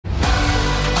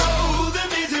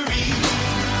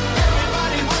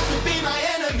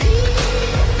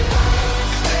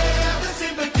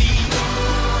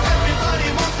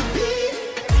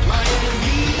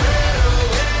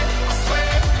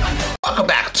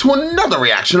welcome back to another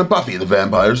reaction of Buffy the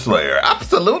Vampire Slayer.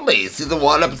 Absolutely, season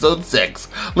 1, episode 6.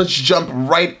 Let's jump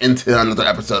right into another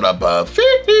episode of Buffy.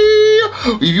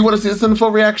 If you want to see this in a full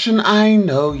reaction, I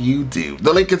know you do.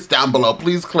 The link is down below.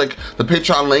 Please click the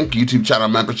Patreon link, YouTube channel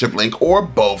membership link, or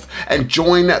both, and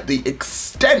join the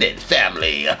extended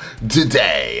family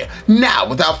today. Now,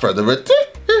 without further ado,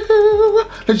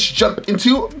 let's jump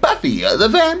into Buffy the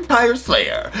Vampire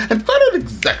Slayer and find out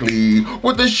exactly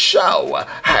what the show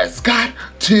has got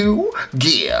to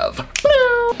give.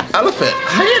 Elephant,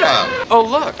 hyena. Oh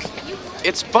look,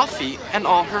 it's Buffy and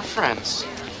all her friends.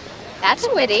 That's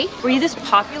witty. Were you this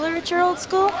popular at your old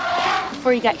school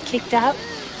before you got kicked out?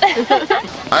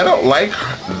 I don't like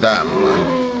them.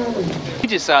 We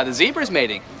just saw the zebras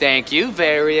mating. Thank you,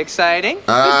 very exciting. It's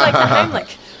like the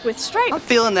Heimlich with stripes. I'm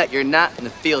feeling that you're not in the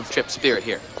field trip spirit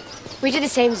here. We do the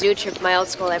same zoo trip at my old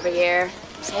school every year.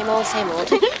 Same old, same old.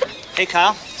 Hey,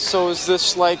 Kyle. So is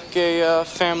this like a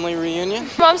family reunion?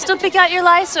 Mom, still pick out your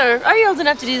lice, or are you old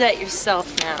enough to do that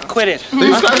yourself now? Quit it.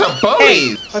 These guys are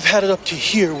bullies. Hey, I've had it up to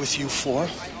here with you four.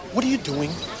 What are you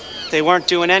doing? They weren't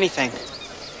doing anything.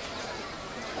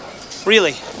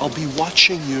 Really. I'll be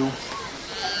watching you.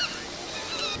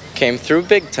 Came through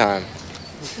big time.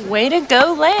 Way to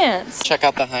go, Lance. Check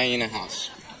out the hyena house.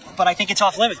 But I think it's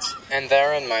off limits. And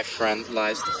therein, my friend,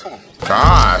 lies the fun.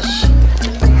 Gosh.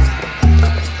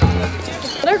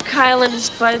 What are Kyle and his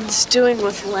buds doing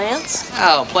with Lance?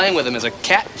 Oh, playing with him as a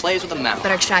cat plays with a mouse.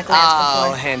 Better track Lance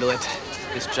I'll before. handle it.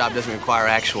 This job doesn't require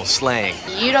actual slaying.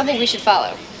 You don't think we should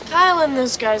follow? Kyle and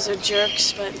those guys are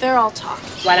jerks, but they're all talk.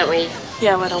 Why don't we?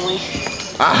 Yeah, why don't we?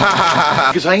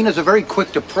 Because hyenas are very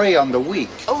quick to prey on the weak.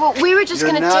 Oh, well, we were just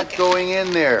You're gonna not take... going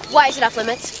in there. Why is it off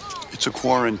limits? It's a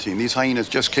quarantine. These hyenas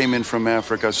just came in from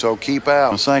Africa, so keep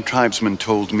out. A side tribesman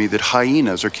told me that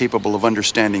hyenas are capable of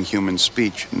understanding human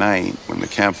speech. At night, when the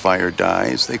campfire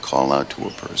dies, they call out to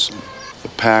a person. The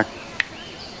pack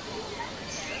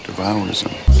devours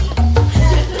them.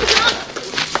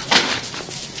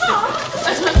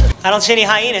 I don't see any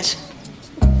hyenas.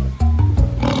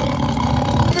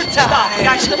 Stop,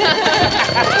 guys.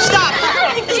 Stop!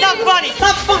 It's not funny. It's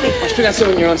not funny. Let's pick out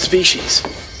someone your own species.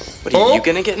 What are you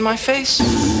gonna get in my face?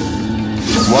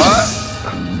 What?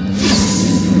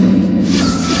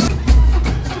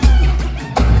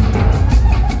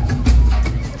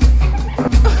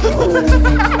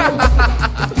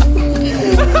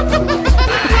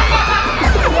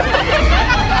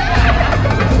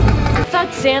 I thought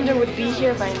Xander would be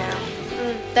here by now.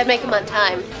 That'd make him on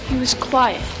time. He was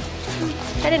quiet.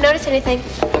 I didn't notice anything.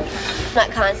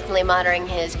 Not constantly monitoring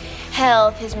his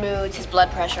health, his moods, his blood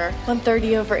pressure.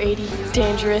 130/80.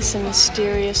 Dangerous and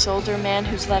mysterious older man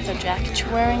whose leather jacket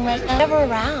you're wearing right now. Never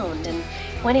around, and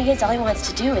when he is, all he wants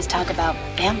to do is talk about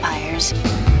vampires.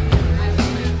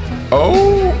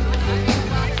 Oh.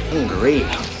 Great.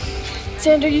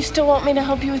 Xander, you still want me to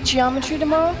help you with geometry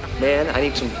tomorrow? Man, I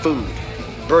need some food.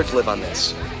 Birds live on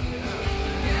this.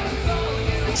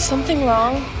 Is something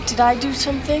wrong? Did I do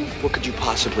something? What could you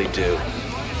possibly do?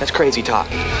 That's crazy talk.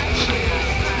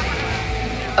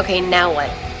 Okay, now what?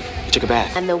 You took a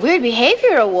bath. And the Weird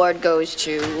Behavior Award goes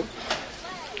to...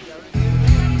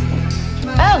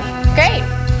 Oh, great.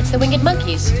 It's the Winged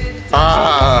Monkeys.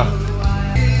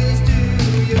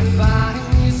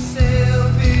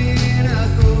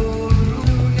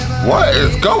 What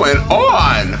is going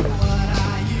on?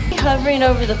 Hovering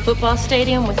over the football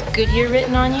stadium with Goodyear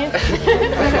written on you?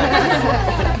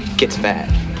 Gets bad.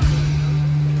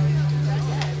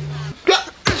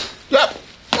 Yep.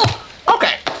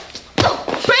 Okay.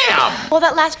 Bam! Well,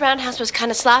 that last roundhouse was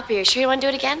kind of sloppy. Are you sure you want to do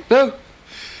it again? No.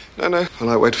 No. Well,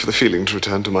 I wait for the feeling to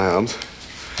return to my arms.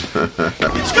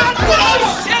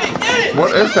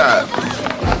 What is that?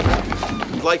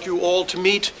 I'd like you all to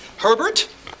meet Herbert,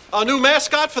 our new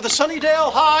mascot for the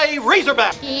Sunnydale High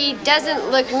Razorback. He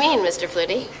doesn't look mean, Mr.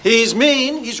 Flutie. He's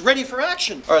mean. He's ready for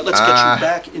action. All right, let's get you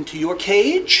back into your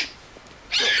cage.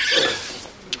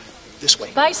 This way.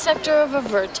 Bisector of a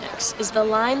vertex is the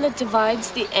line that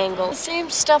divides the angle. The same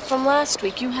stuff from last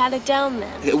week. You had it down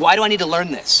then. Why do I need to learn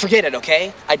this? Forget it,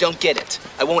 okay? I don't get it.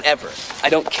 I won't ever. I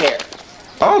don't care.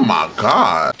 Oh my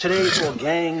God. Today it's all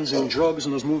gangs and drugs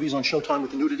and those movies on Showtime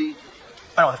with the nudity.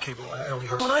 I don't have cable. I only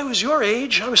heard. When I was your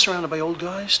age, I was surrounded by old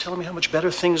guys telling me how much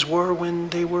better things were when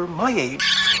they were my age.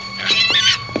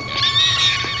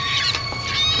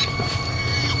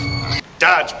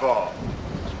 Dodgeball.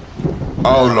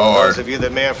 Oh Lord. Those of you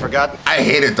that may have forgotten. I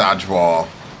hated dodgeball.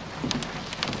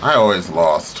 I always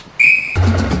lost.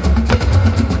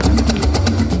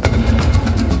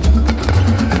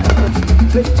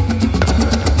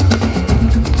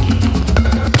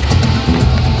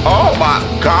 Oh my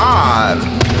God!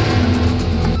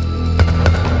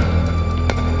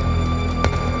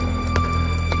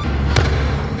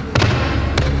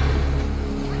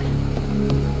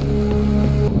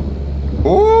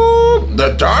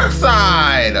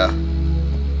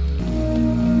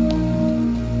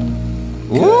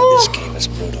 This game is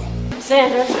brutal.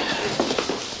 Xander,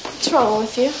 what's wrong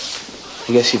with you?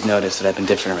 I guess you've noticed that I've been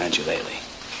different around you lately.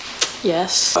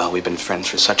 Yes. Well, we've been friends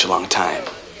for such a long time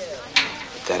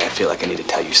that I feel like I need to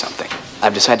tell you something.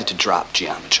 I've decided to drop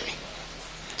geometry.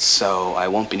 So I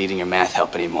won't be needing your math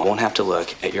help anymore. I won't have to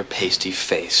look at your pasty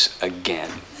face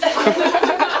again. And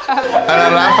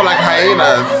I laugh like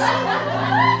hyenas.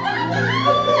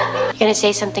 You gonna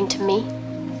say something to me?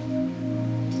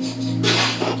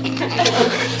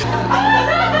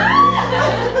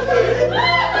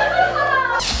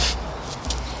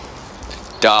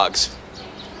 Dogs.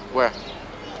 Where?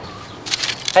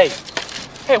 Hey,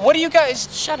 what are you guys?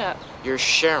 Shut up. You're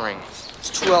sharing.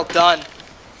 It's too well done.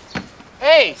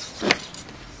 Hey!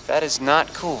 That is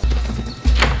not cool.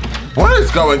 What is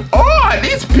going on?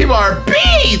 These people are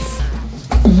beasts!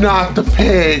 Not the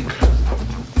pig.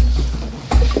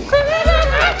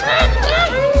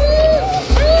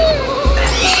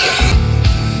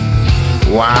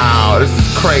 Wow, this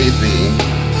is crazy.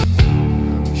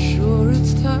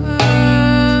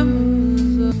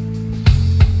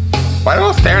 Why are they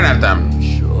all staring at them?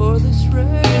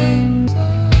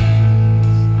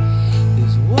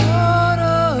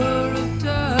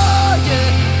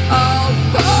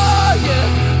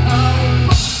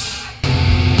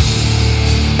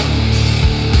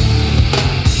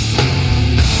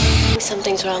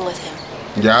 Something's wrong with him.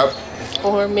 Yep.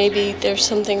 Or maybe there's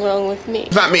something wrong with me.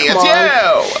 It's not me, Come it's on.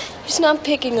 you! He's not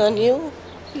picking on you.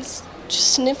 He's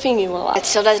just sniffing you a lot. It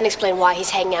still doesn't explain why he's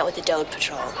hanging out with the Dode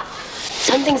Patrol.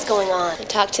 Something's going on.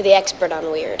 Talk to the expert on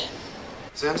weird.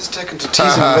 Xander's taken to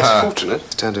teasing the less fortunate.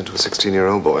 He's turned into a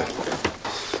 16-year-old boy.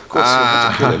 Of course, you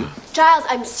had to kill him. Giles,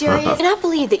 I'm serious. I cannot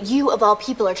believe that you, of all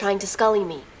people, are trying to scully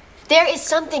me. There is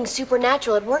something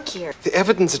supernatural at work here. The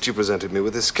evidence that you presented me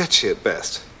with is sketchy at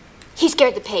best. He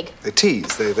scared the pig. They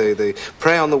tease, they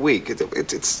prey on the weak.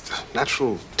 It's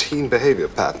natural teen behavior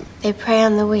pattern. They prey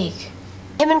on the weak.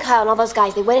 Him and Kyle and all those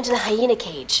guys, they went into the hyena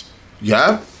cage.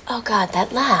 Yeah? Oh God,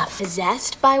 that laugh.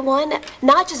 Possessed by one?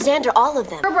 Not just Xander, all of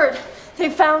them. Herbert, they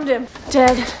found him.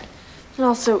 Dead. And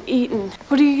also eaten.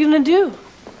 What are you gonna do?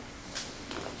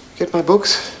 Get my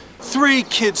books? 3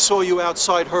 kids saw you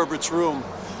outside Herbert's room.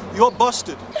 You're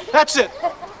busted. That's it.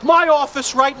 My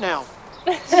office right now.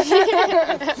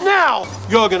 Now!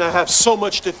 You're gonna have so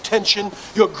much detention,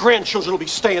 your grandchildren will be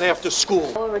staying after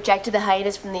school. Noah rejected the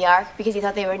hyenas from the Ark because he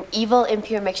thought they were an evil,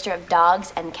 impure mixture of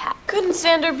dogs and cats. Couldn't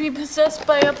Xander be possessed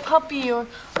by a puppy or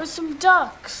some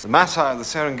ducks? The Maasai of the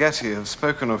Serengeti have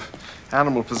spoken of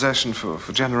animal possession for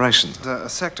generations. A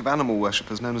sect of animal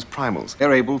worshippers known as primals.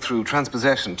 They're able, through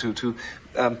transpossession, to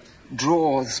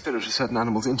draw the spirit of certain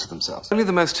animals into themselves. Only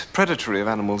the most predatory of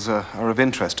animals are of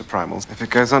interest to primals. If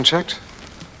it goes unchecked.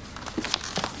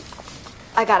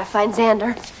 I gotta find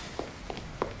Xander.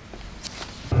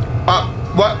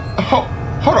 What?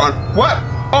 Hold on. What?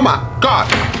 Oh my God.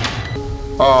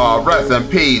 Oh, rest in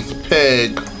peace,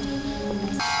 pig.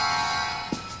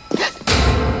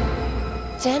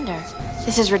 Xander,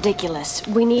 this is ridiculous.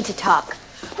 We need to talk.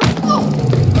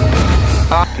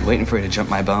 I've been waiting for you to jump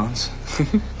my bones.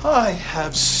 I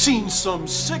have seen some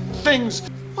sick things.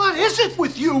 What is it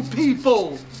with you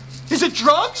people? Is it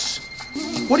drugs?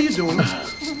 What are you doing?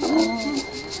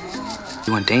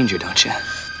 You want danger, don't you?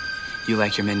 You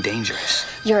like your men dangerous.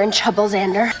 You're in trouble,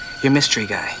 Xander. You're a mystery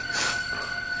guy.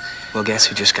 Well, guess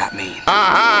who just got me?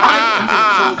 I'm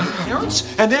gonna call your parents,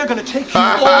 and they're gonna take you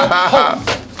all home.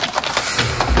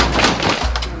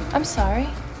 I'm sorry.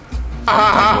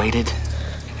 I've waited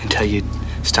until you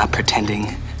stop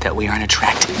pretending that we aren't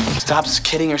attracted. Stop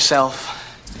kidding yourself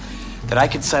that I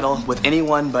could settle with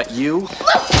anyone but you.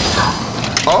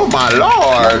 Oh my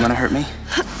Lord! You wanna hurt me?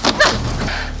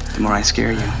 The more I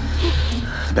scare you,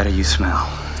 the better you smell.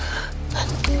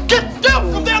 Get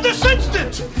down from there this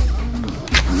instant!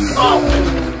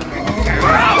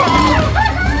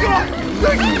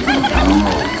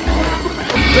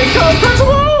 They killed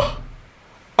Principal?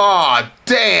 Aw,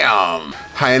 damn!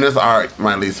 Hyenas are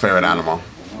my least favorite animal.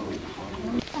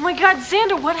 Oh my God,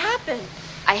 Xander, what happened?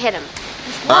 I hit him.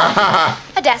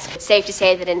 A desk. It's safe to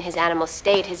say that in his animal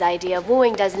state, his idea of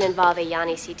wooing doesn't involve a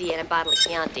Yanni CD and a bottle of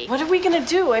Chianti. What are we gonna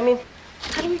do? I mean,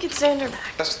 how do we get Xander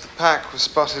back? Just the pack was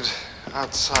spotted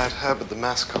outside Herbert the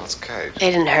mascot's cage.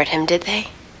 They didn't hurt him, did they?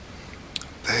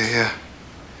 They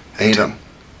ate him.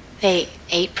 They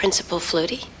ate Principal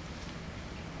Flutie?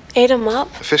 Ate him up?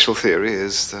 Official theory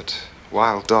is that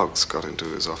wild dogs got into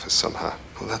his office somehow.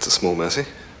 Well, that's a small mercy.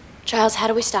 Giles, how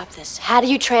do we stop this? How do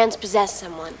you transpossess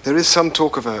someone? There is some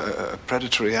talk of a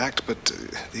predatory act, but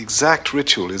the exact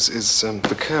ritual is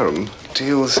the Karam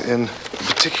deals in the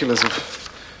particulars of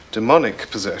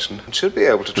demonic possession and should be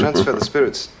able to transfer the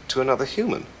spirits to another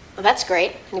human. Well, that's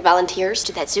great. Any volunteers?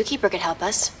 That zookeeper could help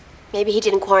us. Maybe he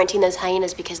didn't quarantine those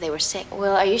hyenas because they were sick.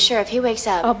 Well, are you sure if he wakes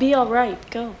up? I'll be all right.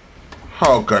 Go.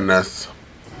 Oh, goodness.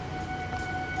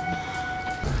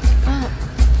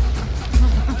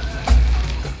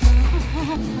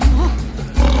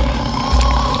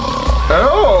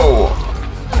 Oh!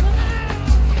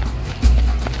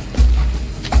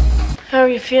 How are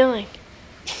you feeling?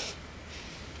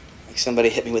 Like somebody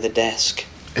hit me with a desk.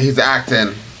 He's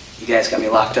acting. You guys got me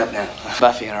locked up now.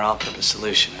 Buffy and her all-purpose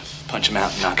solution of punch him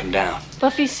out and knock him down.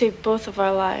 Buffy saved both of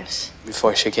our lives.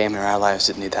 Before she came here, our lives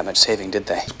didn't need that much saving, did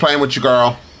they? He's playing with you,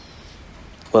 girl.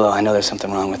 Willow, I know there's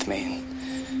something wrong with me,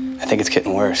 and I think it's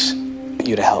getting worse. I want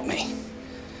you to help me.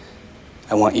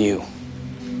 I want you.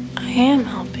 I am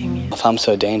helping you. If I'm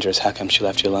so dangerous, how come she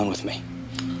left you alone with me?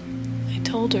 I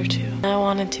told her to. I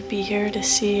wanted to be here to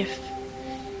see if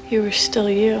you were still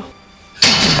you.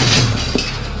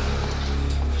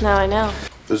 Now I know.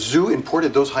 The zoo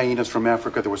imported those hyenas from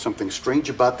Africa. There was something strange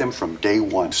about them from day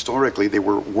one. Historically, they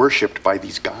were worshipped by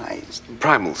these guys.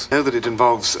 Primals. I know that it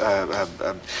involves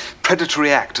a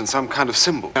predatory act and some kind of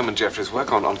symbol. Herman Jeffries'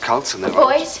 work on cults and their...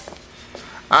 Boys?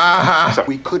 So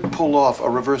we could pull off a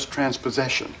reverse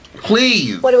transpossession.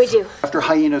 Please. What do we do? After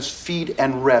hyenas feed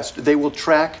and rest, they will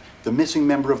track the missing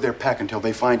member of their pack until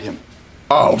they find him.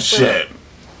 Oh, shit.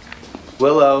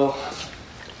 Willow.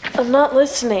 I'm not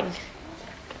listening.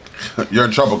 You're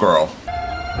in trouble, girl.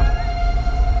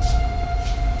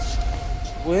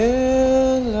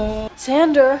 Willow.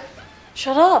 Xander,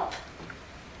 shut up.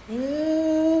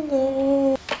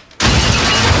 Willow.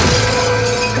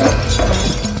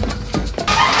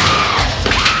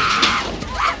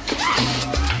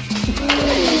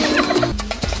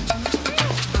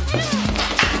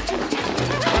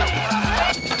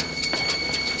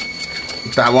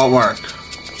 That won't work.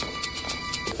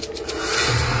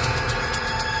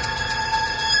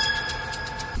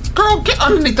 Girl, get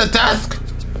underneath the desk.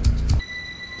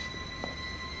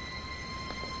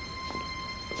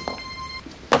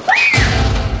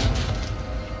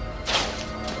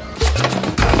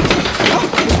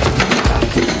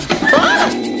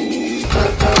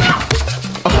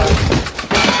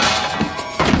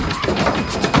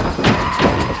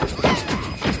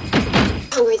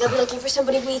 Hungry, they'll be looking for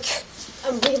somebody weak.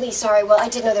 I'm really sorry. Well, I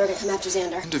did know they were going to come after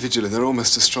Xander. Individually, they're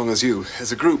almost as strong as you.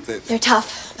 As a group, They're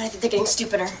tough, but I think they're getting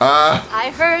stupider.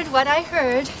 I heard what I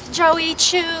heard. Joey,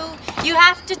 chew. You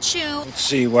have to chew. Let's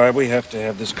see, why we have to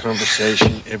have this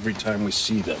conversation every time we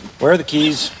see them. Where are the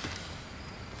keys?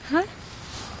 Huh?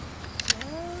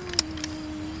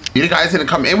 You guys didn't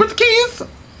come in with the keys?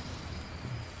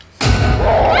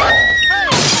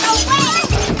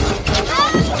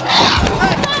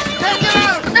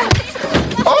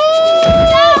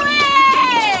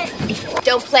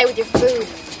 Don't play with your food.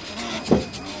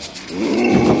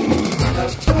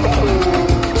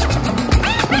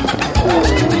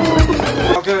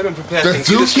 I'll go in and prepare The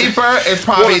things. zookeeper is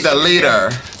probably the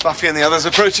leader. Buffy and the others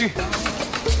approaching.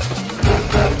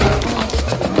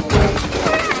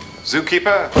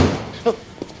 Zookeeper.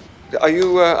 Are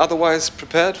you otherwise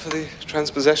prepared for the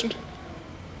transpossession?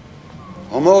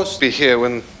 Almost. Be here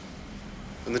when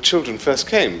the children first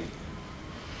came.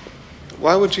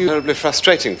 Why would you? Terribly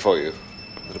frustrating for you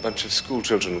that a bunch of school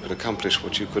children could accomplish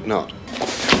what you could not.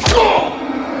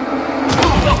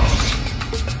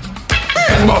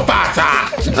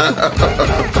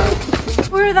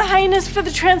 Where are the hyenas for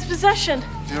the transpossession?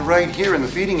 They're right here in the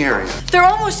feeding area. They're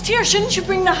almost here. Shouldn't you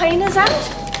bring the hyenas out?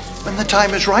 When the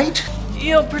time is right.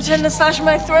 You'll pretend to slash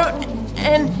my throat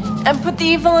and put the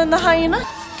evil in the hyena?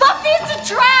 Buffy,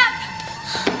 it's a trap!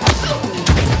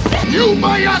 You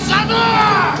by your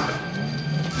Xander!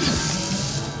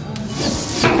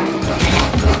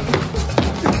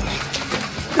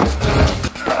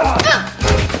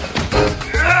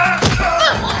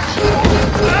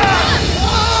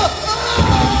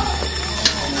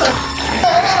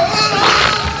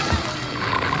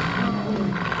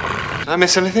 Did I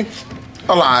miss anything?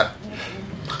 A lot.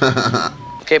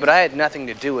 Okay, but I had nothing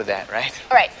to do with that, right?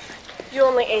 All right. You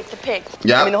only ate the pig.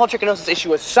 Yeah. I mean, the whole trichinosis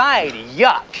issue aside,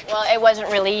 yuck. Well, it wasn't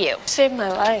really you. Saved my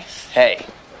life. Hey,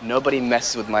 nobody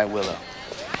messes with my Willow.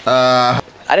 Uh.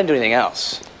 I didn't do anything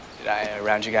else. Did I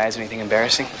around you guys anything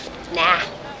embarrassing? Nah.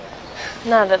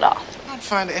 Not at all. I can't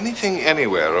find anything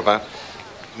anywhere about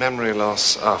memory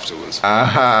loss afterwards.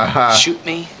 Shoot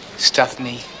me, stuff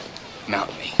me,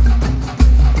 mount me.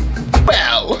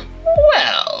 Well.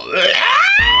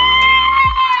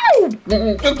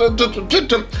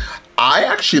 I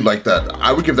actually like that.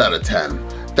 I would give that a 10.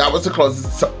 That was the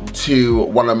closest to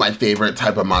one of my favorite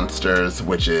type of monsters,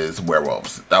 which is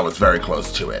werewolves. That was very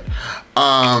close to it.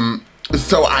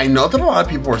 So I know that a lot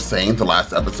of people were saying the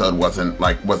last episode was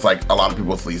like a lot of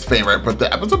people's least favorite, but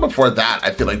the episode before that,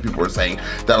 I feel like people were saying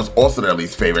that was also their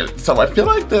least favorite. So I feel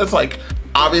like there's like,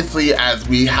 obviously as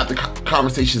we have the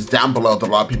conversations down below, that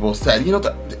a lot of people said, you know,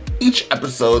 each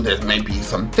episode there might be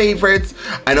some favorites.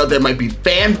 I know there might be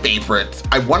fan favorites.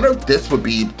 I wonder if this would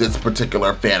be this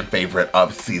particular fan favorite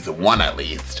of season 1 at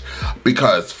least.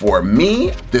 Because for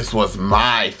me, this was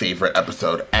my favorite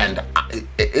episode, and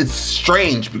it's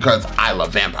strange because I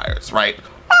love vampires, right?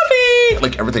 Buffy!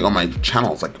 Like everything on my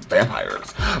channel is like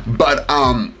vampires. But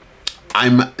I'm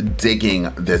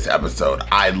digging this episode.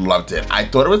 I loved it. I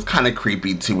thought it was kind of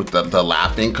creepy too with the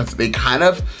laughing, because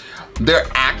their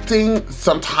acting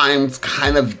sometimes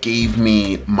kind of gave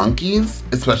me monkeys,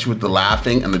 especially with the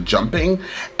laughing and the jumping.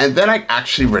 And then I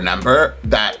actually remember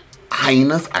that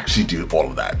hyenas actually do all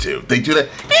of that too. They do that,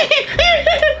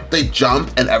 they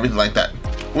jump and everything like that.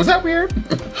 Was that weird?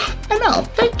 I know,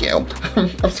 thank you.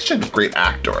 I'm such a great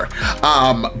actor.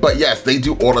 But yes, they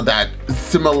do all of that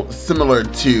similar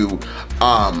to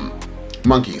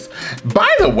monkeys.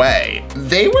 By the way,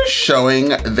 they were showing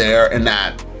there in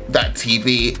that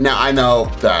TV. Now I know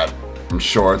that, I'm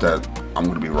sure that I'm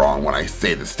gonna be wrong when I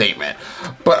say the statement,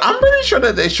 but I'm pretty sure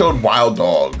that they showed wild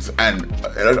dogs and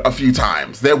a few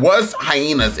times. There was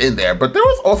hyenas in there, but there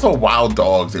was also wild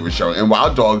dogs they were showing. And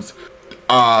wild dogs,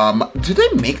 do they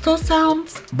make those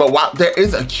sounds? But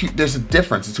there's a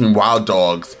difference between wild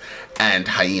dogs and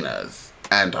hyenas.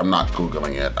 And I'm not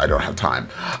Googling it, I don't have time.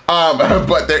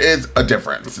 But there is a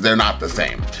difference, they're not the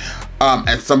same.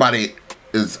 And somebody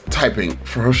is typing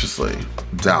ferociously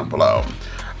down below.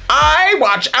 I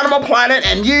watch Animal Planet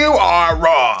and you are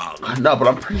wrong. No, but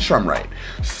I'm pretty sure I'm right.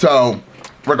 So,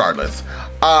 regardless,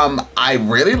 I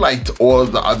really liked all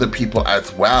of the other people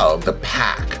as well, the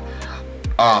pack,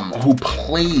 who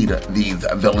played these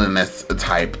villainous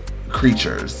type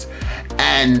creatures.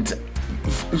 And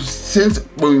since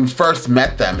when we first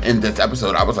met them in this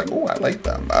episode, I was like, oh, I like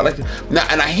them. I like them. Now,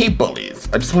 and I hate bullies.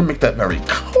 I just want to make that very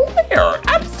clear,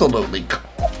 absolutely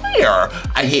clear.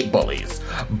 I hate bullies,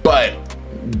 but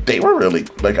they were really,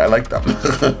 like, I liked them.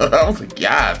 I was like,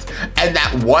 yes. And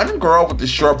that one girl with the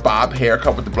short bob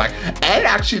haircut with the black, and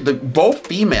actually both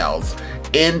females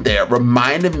in there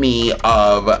reminded me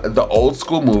of the old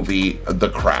school movie, The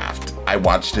Craft. I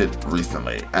watched it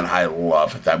recently and I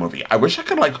love that movie. I wish I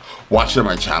could like watch it on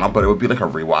my channel, but it would be like a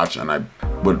rewatch and I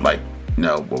would like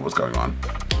know what was going on.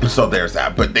 So there's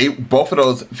that. But both of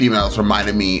those females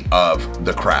reminded me of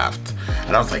The Craft.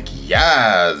 And I was like,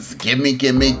 yes, give me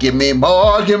more, give me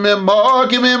more, give me more,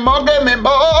 give me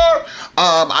more.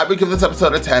 I would give this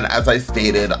episode a 10, as I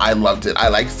stated. I loved it. I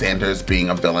like Xander's being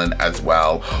a villain as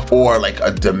well, or like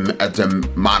a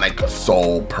demonic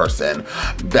soul person.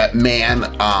 That man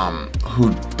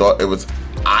who thought it was,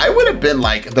 I would have been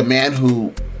like the man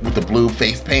who, with the blue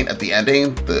face paint at the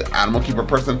ending, the animal keeper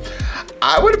person,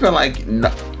 I would have been like,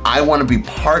 no, I want to be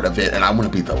part of it and I want to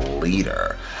be the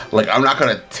leader. Like, I'm not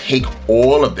gonna take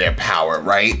all of their power,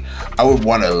 right? I would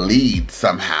want to lead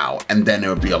somehow, and then there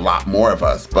would be a lot more of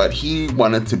us. But he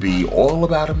wanted to be all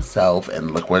about himself,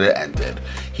 and look where it ended.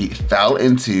 He fell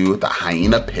into the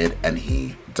hyena pit and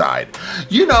he died.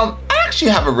 You know, I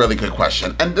actually have a really good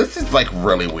question, and this is like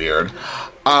really weird.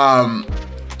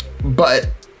 But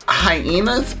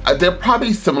hyenas, they're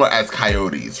probably similar as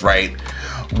coyotes, right?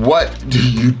 What do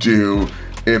you do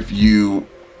if you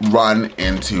run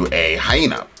into a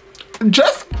hyena?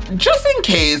 Just in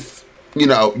case, you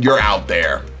know, you're out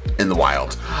there in the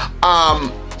wild.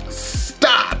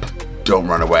 Stop, don't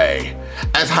run away.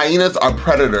 As hyenas are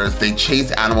predators, they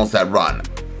chase animals that run.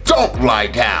 Don't lie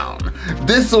down.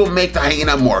 This will make the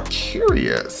hyena more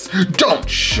curious. Don't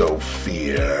show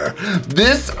fear.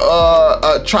 This,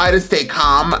 try to stay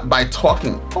calm by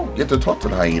talking. Oh, you have to talk to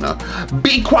the hyena.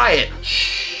 Be quiet.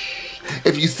 Shh.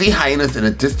 If you see hyenas in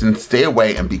a distance, stay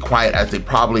away and be quiet, as they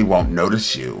probably won't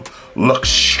notice you. Look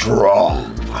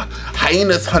strong.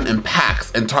 Hyenas hunt in packs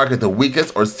and target the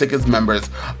weakest or sickest members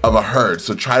of a herd,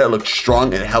 so try to look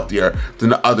strong and healthier than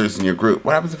the others in your group.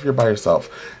 What happens if you're by yourself?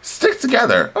 Stick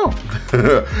together. Oh.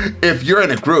 If you're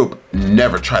in a group,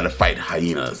 never try to fight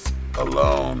hyenas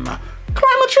alone.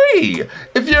 Climb a tree.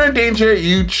 If you're in danger,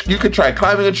 you could try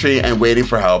climbing a tree and waiting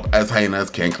for help, as hyenas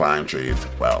can climb trees.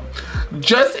 Well,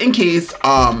 just in case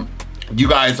you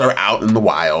guys are out in the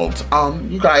wild,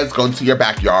 you guys go into your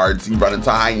backyards, you run into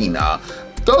a hyena.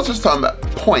 Those are some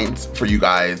points for you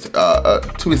guys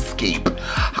to escape.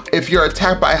 If you're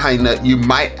attacked by a hyena, you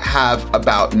might have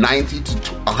about 90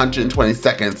 to 120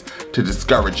 seconds to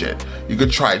discourage it. You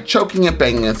could try choking it,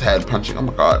 banging its head, punching. Oh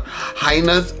my God.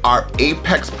 Hyenas are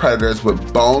apex predators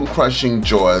with bone-crushing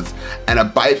jaws and a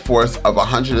bite force of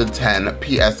 110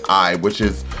 psi, which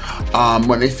is,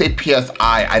 when they say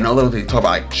psi, I know that they talk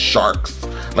about like sharks.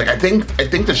 Like I think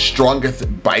the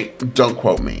strongest bite, don't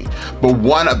quote me, but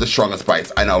one of the strongest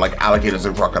bites, I know, like alligators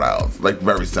and crocodiles, like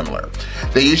very similar.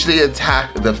 They usually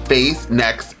attack the face,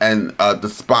 necks, and the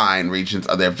spine regions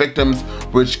of their victims,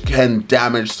 which can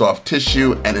damage soft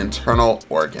tissue and internal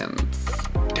organs.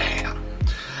 Damn.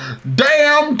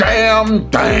 Damn, damn,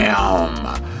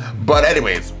 damn. But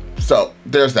anyways, so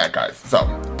there's that, guys. So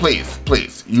please,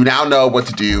 please, you now know what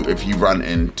to do if you run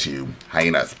into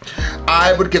hyenas.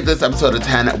 I would give this episode a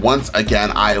 10. Once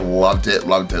again, I loved it,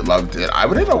 loved it, loved it. I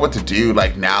wouldn't know what to do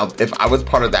like now if I was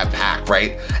part of that pack,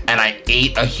 right? And I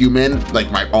ate a human, like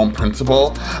my own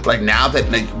principal. Like now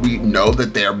that like we know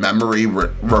that their memory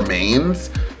remains,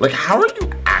 like how are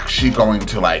you actually going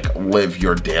to like live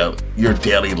your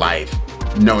daily life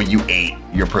knowing you ate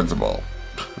your principal?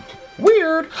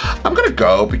 Weird. I'm gonna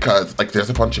go because like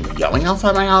there's a bunch of yelling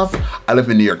outside my house. I live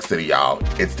in New York City, y'all.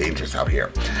 It's dangerous out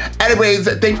here.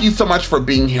 Anyways, thank you so much for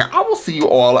being here. I will see you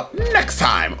all next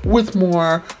time with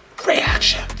more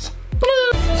reaction.